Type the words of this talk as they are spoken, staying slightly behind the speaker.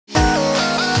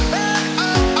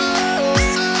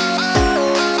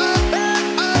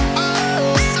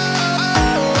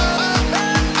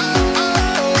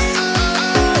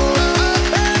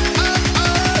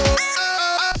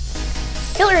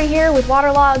with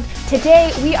WaterLogged.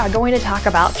 Today we are going to talk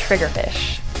about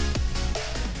triggerfish.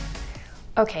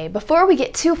 Okay, before we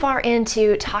get too far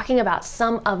into talking about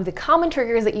some of the common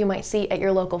triggers that you might see at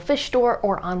your local fish store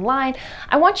or online,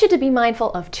 I want you to be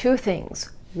mindful of two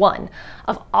things. One,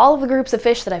 of all of the groups of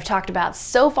fish that I've talked about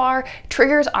so far,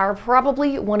 triggers are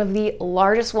probably one of the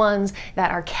largest ones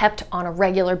that are kept on a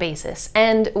regular basis.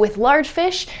 And with large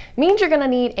fish, means you're gonna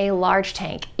need a large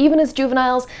tank. Even as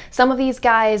juveniles, some of these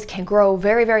guys can grow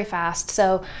very, very fast.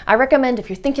 So I recommend if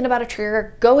you're thinking about a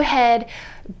trigger, go ahead,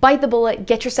 bite the bullet,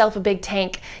 get yourself a big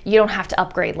tank. You don't have to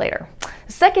upgrade later.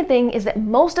 The second thing is that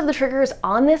most of the triggers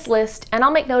on this list, and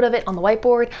I'll make note of it on the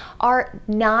whiteboard, are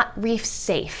not reef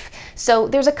safe. So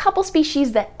there's a couple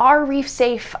species that are reef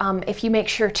safe if you make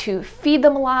sure to feed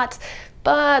them a lot,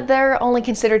 but they're only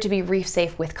considered to be reef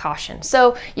safe with caution.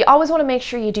 So you always want to make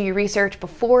sure you do your research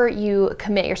before you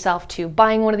commit yourself to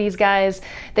buying one of these guys.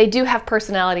 They do have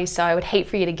personalities, so I would hate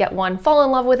for you to get one, fall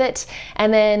in love with it,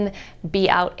 and then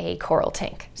be out a coral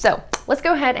tank. So let's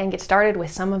go ahead and get started with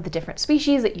some of the different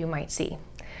species that you might see.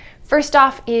 First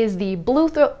off is the blue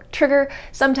trigger.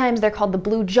 Sometimes they're called the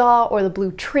blue jaw or the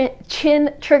blue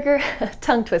chin trigger.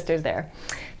 Tongue twisters there.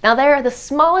 Now they're the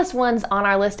smallest ones on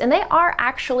our list, and they are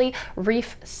actually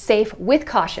reef safe with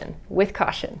caution,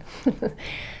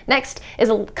 Next is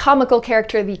a comical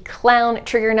character, the clown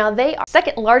trigger. Now they are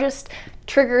second largest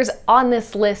triggers on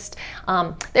this list.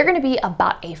 They're gonna be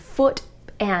about 1 foot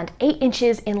and 8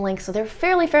 inches in length, so they're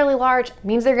fairly large.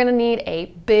 Means they're gonna need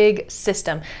a big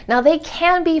system. Now they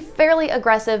can be fairly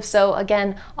aggressive, so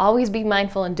again, always be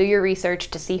mindful and do your research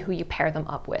to see who you pair them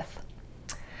up with.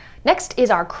 Next is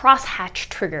our crosshatch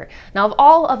trigger. Now of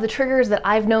all of the triggers that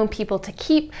I've known people to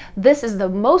keep, this is the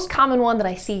most common one that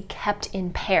I see kept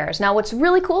in pairs. Now what's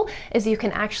really cool is you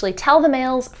can actually tell the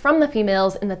males from the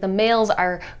females, and that the males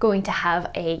are going to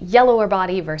have a yellower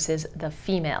body versus the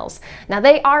females. Now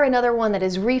they are another one that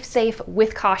is reef safe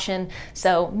with caution,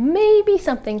 so maybe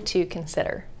something to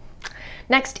consider.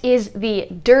 Next is the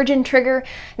Durgeon trigger.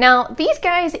 Now these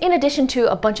guys, in addition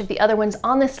to a bunch of the other ones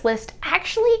on this list,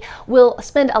 actually will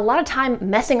spend a lot of time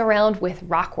messing around with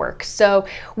rock work. So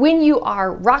when you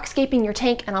are rockscaping your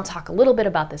tank, and I'll talk a little bit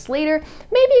about this later,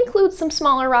 maybe include some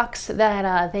smaller rocks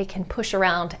that they can push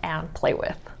around and play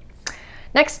with.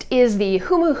 Next is the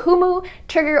Humu Humu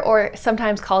trigger, or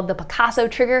sometimes called the Picasso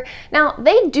trigger. Now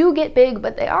they do get big,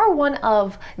 but they are one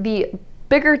of the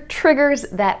bigger triggers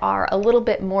that are a little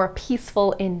bit more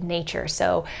peaceful in nature.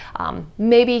 So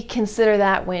maybe consider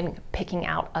that when picking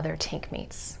out other tank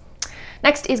mates.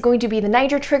 Next is going to be the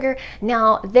Niger trigger.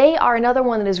 Now they are another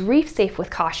one that is reef safe with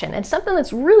caution, and something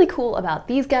that's really cool about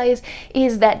these guys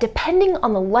is that depending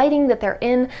on the lighting that they're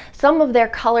in, some of their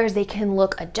colors, they can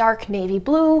look a dark navy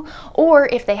blue, or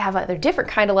if they have other different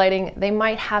kind of lighting, they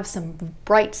might have some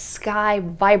bright sky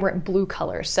vibrant blue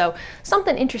colors. So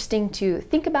something interesting to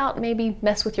think about. Maybe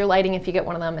mess with your lighting if you get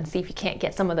one of them and see if you can't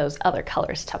get some of those other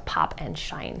colors to pop and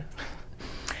shine.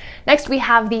 Next, we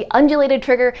have the undulated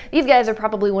trigger. These guys are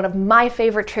probably one of my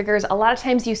favorite triggers. A lot of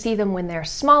times you see them when they're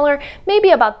smaller, maybe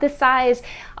about this size.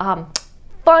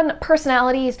 Fun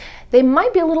personalities. They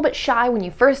might be a little bit shy when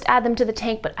you first add them to the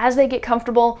tank, but as they get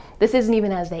comfortable, this isn't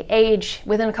even as they age,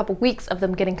 within a couple weeks of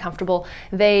them getting comfortable,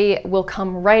 they will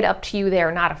come right up to you. They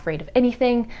are not afraid of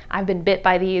anything. I've been bit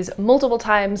by these multiple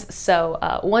times,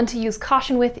 so one to use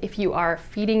caution with if you are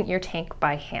feeding your tank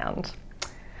by hand.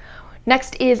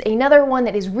 Next is another one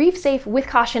that is reef safe with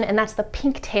caution, and that's the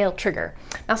pink tail trigger.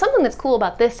 Now something that's cool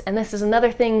about this, and this is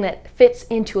another thing that fits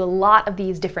into a lot of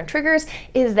these different triggers,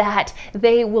 is that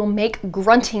they will make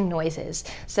grunting noises.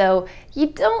 So you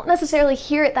don't necessarily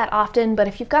hear it that often, but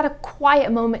if you've got a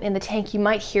quiet moment in the tank, you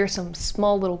might hear some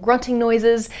small little grunting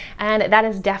noises, and that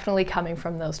is definitely coming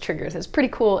from those triggers. It's pretty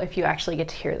cool if you actually get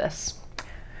to hear this.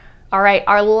 All right,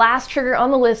 our last trigger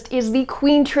on the list is the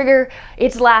queen trigger.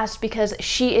 It's last because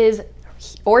she is,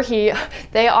 or he,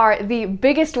 they are the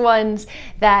biggest ones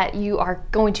that you are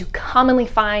going to commonly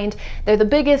find. They're the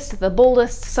biggest, the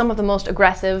boldest, some of the most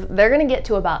aggressive. They're gonna get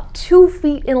to about 2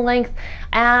 feet in length,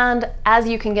 and as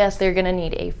you can guess, they're gonna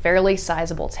need a fairly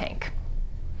sizable tank.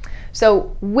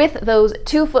 So with those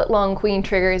 2 foot long queen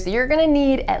triggers, you're gonna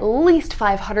need at least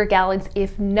 500 gallons,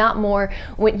 if not more,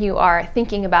 when you are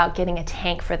thinking about getting a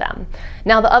tank for them.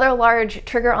 Now the other large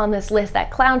trigger on this list, that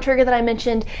clown trigger that I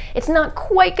mentioned, it's not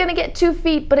quite gonna get 2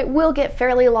 feet, but it will get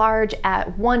fairly large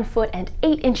at 1 foot and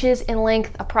 8 inches in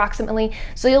length approximately.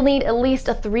 So you'll need at least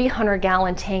a 300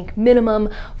 gallon tank minimum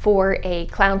for a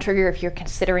clown trigger if you're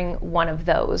considering one of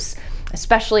those.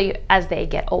 especially as they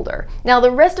get older. Now,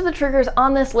 the rest of the triggers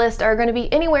on this list are going to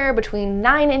be anywhere between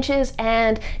 9 inches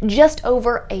and just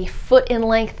over a foot in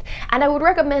length, and I would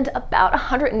recommend about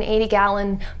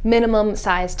 180-gallon minimum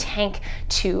size tank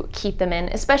to keep them in,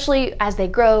 especially as they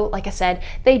grow. Like I said,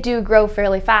 they do grow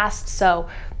fairly fast, so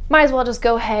might as well just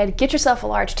go ahead, get yourself a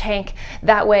large tank.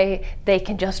 That way they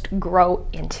can just grow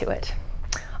into it.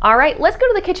 All right, let's go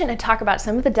to the kitchen and talk about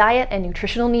some of the diet and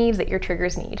nutritional needs that your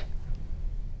triggers need.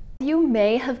 You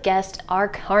may have guessed are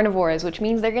carnivores, which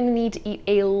means they're going to need to eat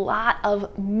a lot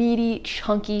of meaty,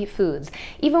 chunky foods.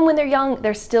 Even when they're young,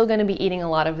 they're still going to be eating a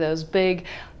lot of those big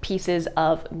pieces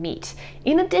of meat,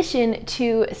 in addition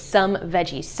to some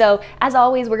veggies. So as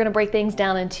always, we're going to break things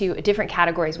down into different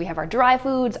categories. We have our dry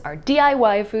foods, our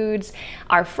DIY foods,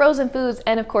 our frozen foods,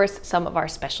 and of course, some of our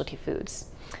specialty foods.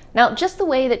 Now, just the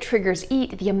way that triggers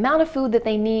eat, the amount of food that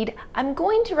they need, I'm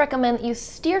going to recommend that you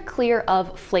steer clear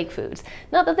of flake foods.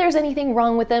 Not that there's anything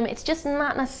wrong with them, it's just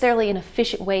not necessarily an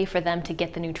efficient way for them to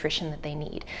get the nutrition that they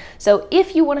need. So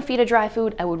if you want to feed a dry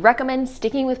food, I would recommend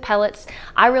sticking with pellets.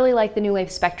 I really like the New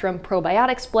Wave Spectrum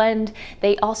Probiotics blend.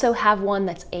 They also have one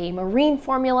that's a marine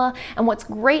formula, and what's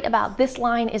great about this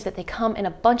line is that they come in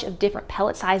a bunch of different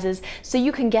pellet sizes, so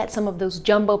you can get some of those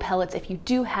jumbo pellets if you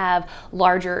do have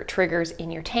larger triggers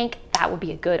in your tank. That would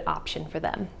be a good option for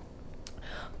them.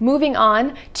 Moving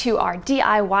on to our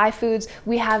DIY foods,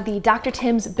 we have the Dr.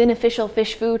 Tim's Beneficial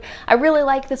Fish Food. I really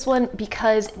like this one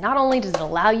because not only does it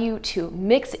allow you to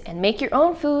mix and make your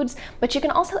own foods, but you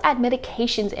can also add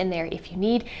medications in there if you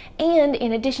need. And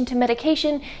in addition to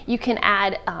medication, you can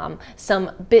add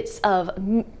some bits of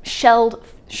shelled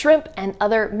shrimp and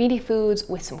other meaty foods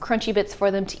with some crunchy bits for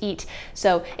them to eat.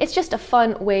 So it's just a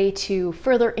fun way to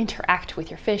further interact with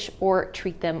your fish or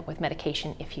treat them with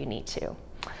medication if you need to.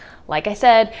 Like I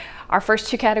said, our first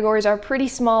two categories are pretty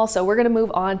small, so we're gonna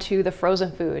move on to the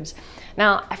frozen foods.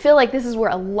 Now, I feel like this is where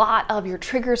a lot of your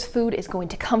triggers food is going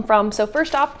to come from. So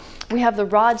first off, we have the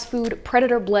Rod's Food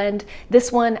Predator Blend.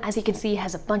 This one, as you can see,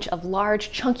 has a bunch of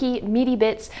large, chunky, meaty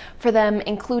bits for them,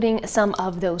 including some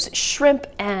of those shrimp,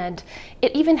 and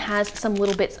it even has some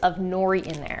little bits of nori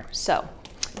in there. So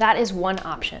that is one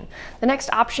option. The next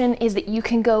option is that you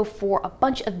can go for a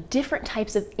bunch of different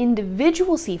types of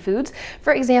individual seafoods.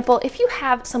 For example, if you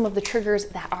have some of the triggers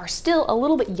that are still a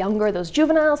little bit younger, those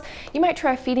juveniles, you might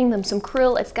try feeding them some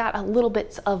krill. It's got a little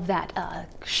bits of that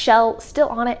shell still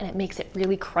on it, and it makes it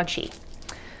really crunchy.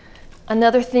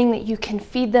 Another thing that you can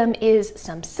feed them is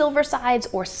some silver sides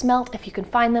or smelt if you can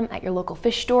find them at your local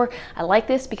fish store. I like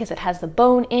this because it has the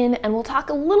bone in, and we'll talk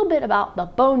a little bit about the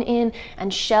bone in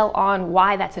and shell on,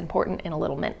 why that's important in a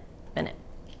little minute.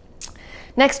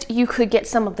 Next, you could get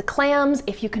some of the clams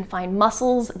if you can find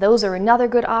mussels. Those are another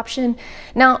good option.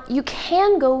 Now, you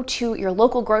can go to your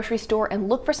local grocery store and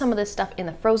look for some of this stuff in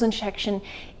the frozen section.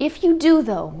 If you do,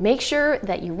 though, make sure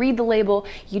that you read the label.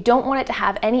 You don't want it to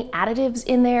have any additives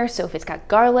in there, so if it's got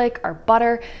garlic or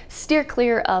butter, steer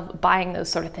clear of buying those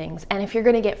sort of things. And if you're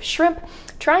gonna get shrimp,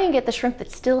 try and get the shrimp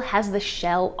that still has the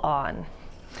shell on.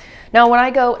 Now, when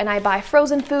I go and I buy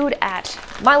frozen food at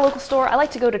my local store, I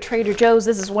like to go to Trader Joe's.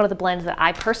 This is one of the blends that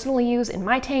I personally use in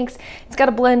my tanks. It's got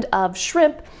a blend of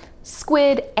shrimp,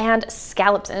 squid, and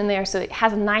scallops in there, so it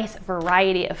has a nice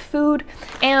variety of food,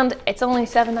 and it's only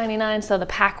 $7.99, so the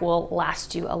pack will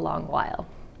last you a long while.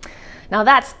 Now,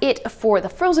 that's it for the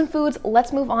frozen foods.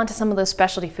 Let's move on to some of those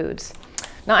specialty foods.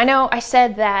 Now, I know I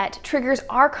said that triggers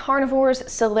are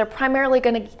carnivores, so they're primarily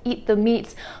going to eat the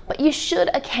meats, but you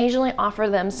should occasionally offer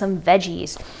them some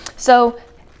veggies. So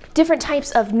different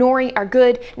types of nori are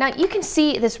good. Now, you can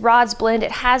see this Rod's blend,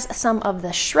 it has some of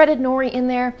the shredded nori in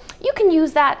there. You can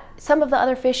use that. Some of the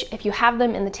other fish, if you have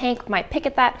them in the tank, might pick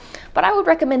at that, but I would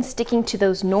recommend sticking to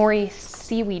those nori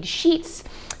seaweed sheets.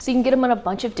 So you can get them in a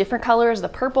bunch of different colors, the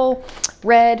purple,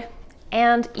 red,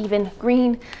 and even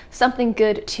green, something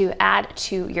good to add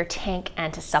to your tank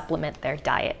and to supplement their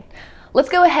diet. Let's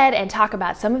go ahead and talk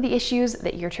about some of the issues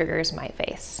that your triggers might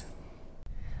face.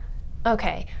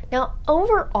 Okay, now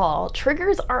overall,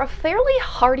 triggers are a fairly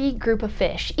hardy group of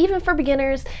fish. Even for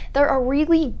beginners, they're a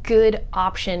really good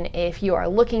option if you are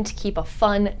looking to keep a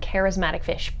fun, charismatic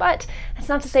fish, but that's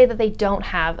not to say that they don't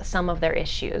have some of their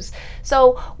issues.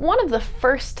 So one of the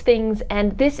first things,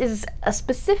 and this is a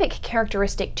specific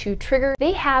characteristic to trigger,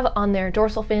 they have on their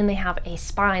dorsal fin, they have a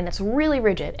spine that's really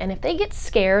rigid, and if they get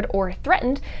scared or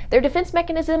threatened, their defense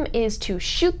mechanism is to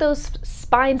shoot those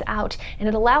spines out, and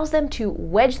it allows them to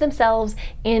wedge themselves themselves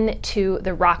into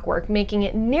the rockwork, making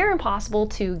it near impossible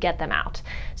to get them out.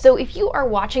 So if you are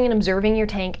watching and observing your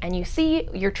tank and you see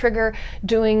your trigger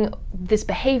doing this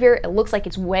behavior, it looks like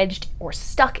it's wedged or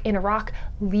stuck in a rock,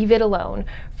 leave it alone.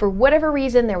 For whatever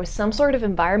reason, there was some sort of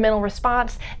environmental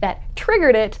response that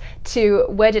triggered it to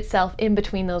wedge itself in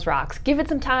between those rocks. Give it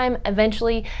some time,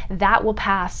 eventually that will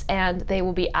pass and they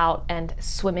will be out and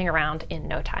swimming around in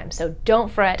no time. So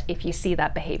don't fret if you see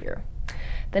that behavior.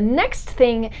 The next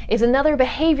thing is another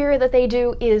behavior that they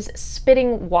do is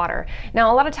spitting water.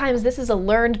 Now, a lot of times this is a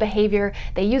learned behavior.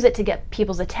 They use it to get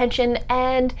people's attention,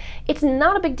 and it's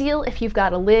not a big deal if you've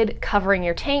got a lid covering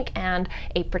your tank and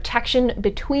a protection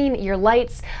between your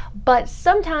lights, but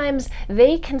sometimes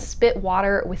they can spit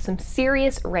water with some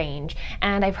serious range,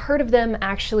 and I've heard of them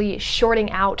actually shorting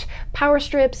out power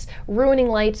strips, ruining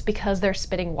lights because they're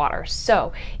spitting water.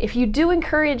 So if you do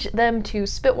encourage them to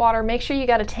spit water, make sure you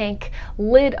got a tank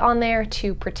lid on there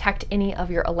to protect any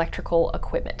of your electrical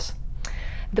equipment.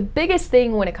 The biggest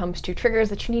thing when it comes to triggers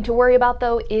that you need to worry about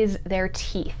though is their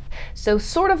teeth. So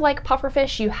sort of like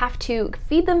pufferfish, you have to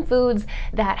feed them foods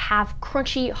that have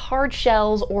crunchy, hard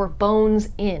shells or bones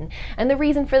in. And the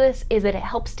reason for this is that it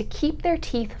helps to keep their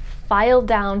teeth filed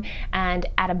down and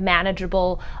at a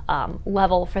manageable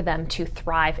level for them to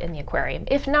thrive in the aquarium.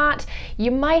 If not,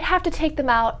 you might have to take them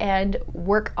out and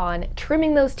work on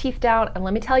trimming those teeth down, and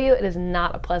let me tell you, it is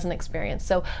not a pleasant experience.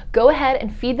 So go ahead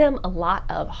and feed them a lot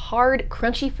of hard,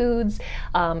 crunchy foods.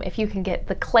 If you can get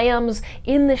the clams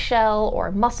in the shell or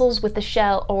mussels with the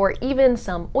shell or even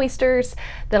some oysters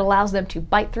that allows them to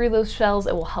bite through those shells,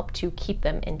 it will help to keep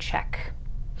them in check.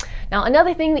 Now,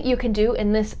 another thing that you can do,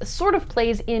 and this sort of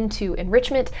plays into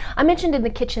enrichment, I mentioned in the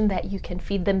kitchen that you can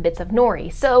feed them bits of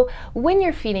nori. So when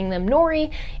you're feeding them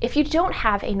nori, if you don't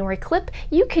have a nori clip,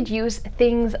 you could use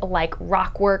things like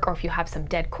rockwork, or if you have some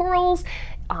dead corals,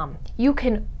 you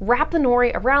can wrap the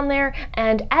nori around there,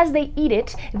 and as they eat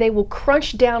it, they will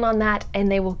crunch down on that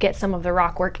and they will get some of the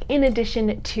rockwork in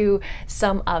addition to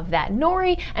some of that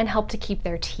nori and help to keep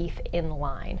their teeth in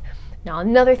line. Now,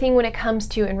 another thing when it comes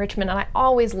to enrichment, and I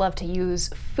always love to use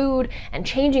food and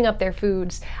changing up their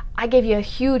foods, I gave you a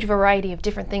huge variety of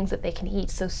different things that they can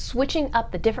eat. So switching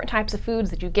up the different types of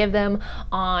foods that you give them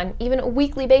on even a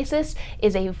weekly basis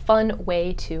is a fun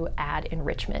way to add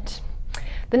enrichment.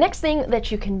 The next thing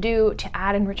that you can do to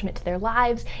add enrichment to their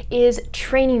lives is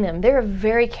training them. They're a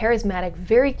very charismatic,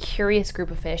 very curious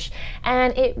group of fish,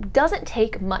 and it doesn't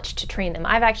take much to train them.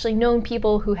 I've actually known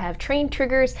people who have trained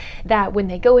triggers that when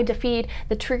they go into feed,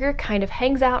 the trigger kind of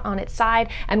hangs out on its side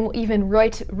and will even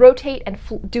rotate and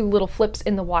do little flips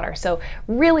in the water. So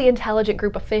really intelligent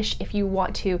group of fish if you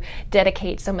want to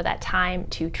dedicate some of that time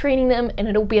to training them, and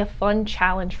it'll be a fun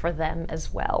challenge for them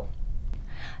as well.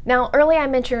 Now, earlier I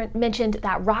mentioned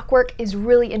that rockwork is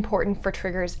really important for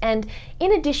triggers, and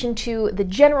in addition to the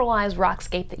generalized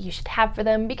rockscape that you should have for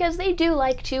them, because they do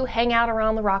like to hang out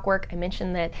around the rockwork, I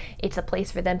mentioned that it's a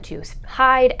place for them to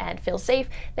hide and feel safe,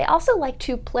 they also like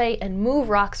to play and move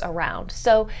rocks around.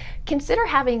 So consider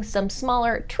having some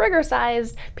smaller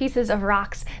trigger-sized pieces of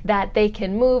rocks that they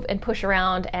can move and push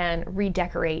around and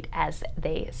redecorate as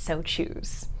they so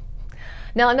choose.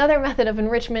 Now, another method of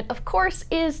enrichment, of course,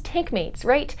 is tank mates,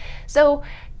 right? So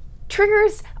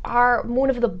triggers are one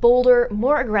of the bolder,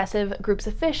 more aggressive groups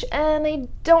of fish, and they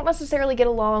don't necessarily get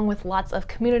along with lots of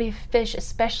community fish,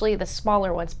 especially the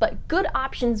smaller ones. But good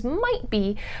options might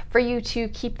be for you to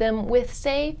keep them with,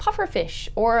 say, pufferfish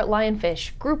or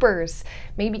lionfish, groupers,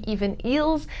 maybe even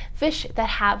eels, fish that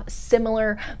have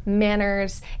similar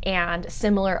manners and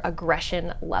similar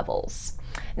aggression levels.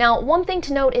 Now, one thing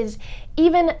to note is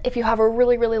even if you have a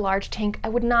really, really large tank, I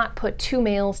would not put two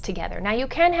males together. Now, you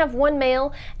can have one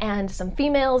male and some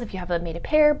females if you have a mated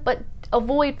pair, but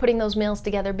avoid putting those males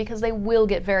together because they will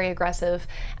get very aggressive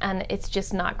and it's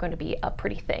just not going to be a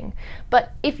pretty thing.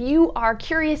 But if you are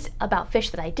curious about fish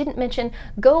that I didn't mention,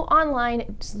 go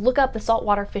online, just look up the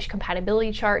saltwater fish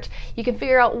compatibility chart. You can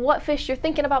figure out what fish you're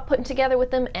thinking about putting together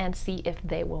with them and see if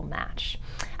they will match.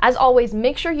 As always,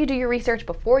 make sure you do your research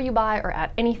before you buy or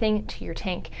add anything to your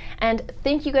tank. And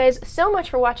thank you guys so much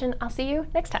for watching. I'll see you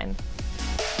next time.